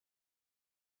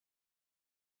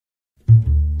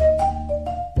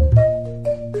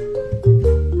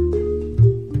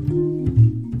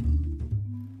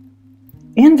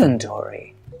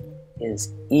Inventory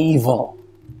is evil.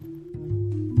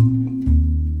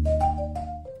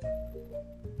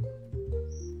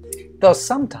 Though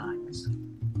sometimes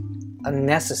a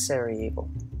necessary evil.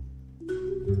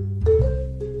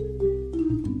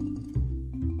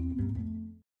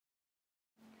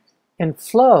 In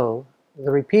Flow,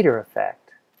 the repeater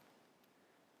effect,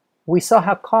 we saw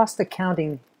how cost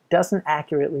accounting doesn't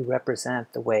accurately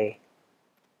represent the way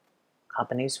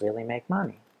companies really make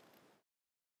money.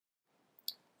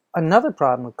 Another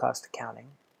problem with cost accounting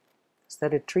is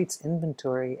that it treats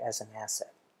inventory as an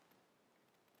asset.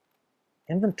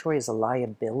 Inventory is a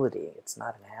liability, it's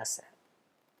not an asset.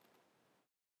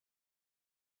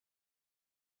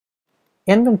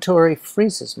 Inventory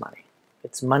freezes money.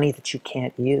 It's money that you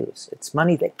can't use. It's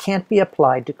money that can't be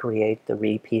applied to create the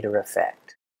repeater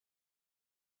effect.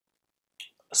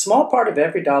 A small part of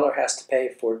every dollar has to pay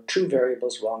for true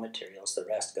variables, raw materials. The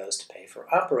rest goes to pay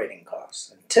for operating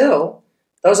costs. Until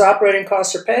those operating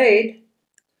costs are paid,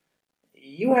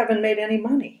 you haven't made any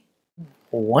money.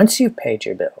 Once you've paid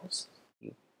your bills,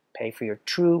 you pay for your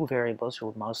true variables,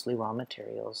 or mostly raw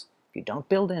materials. If you don't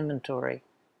build inventory,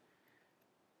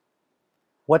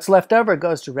 what's left over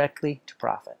goes directly to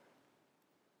profit.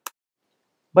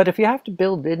 But if you have to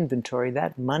build inventory,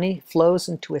 that money flows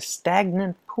into a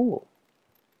stagnant pool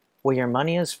where your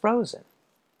money is frozen.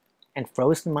 And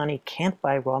frozen money can't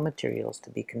buy raw materials to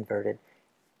be converted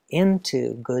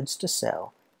into goods to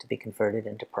sell, to be converted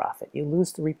into profit. You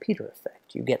lose the repeater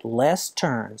effect. You get less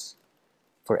turns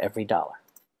for every dollar.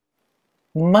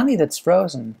 Money that's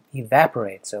frozen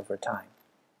evaporates over time.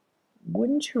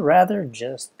 Wouldn't you rather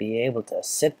just be able to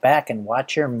sit back and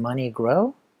watch your money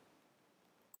grow?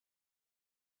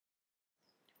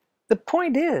 The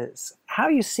point is, how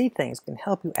you see things can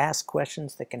help you ask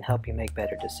questions that can help you make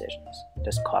better decisions.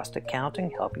 Does cost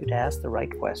accounting help you to ask the right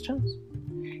questions?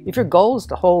 If your goal is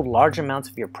to hold large amounts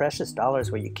of your precious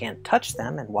dollars where you can't touch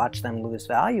them and watch them lose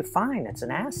value, fine, it's an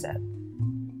asset.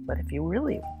 But if you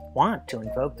really want to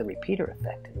invoke the repeater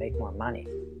effect and make more money,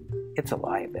 it's a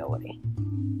liability.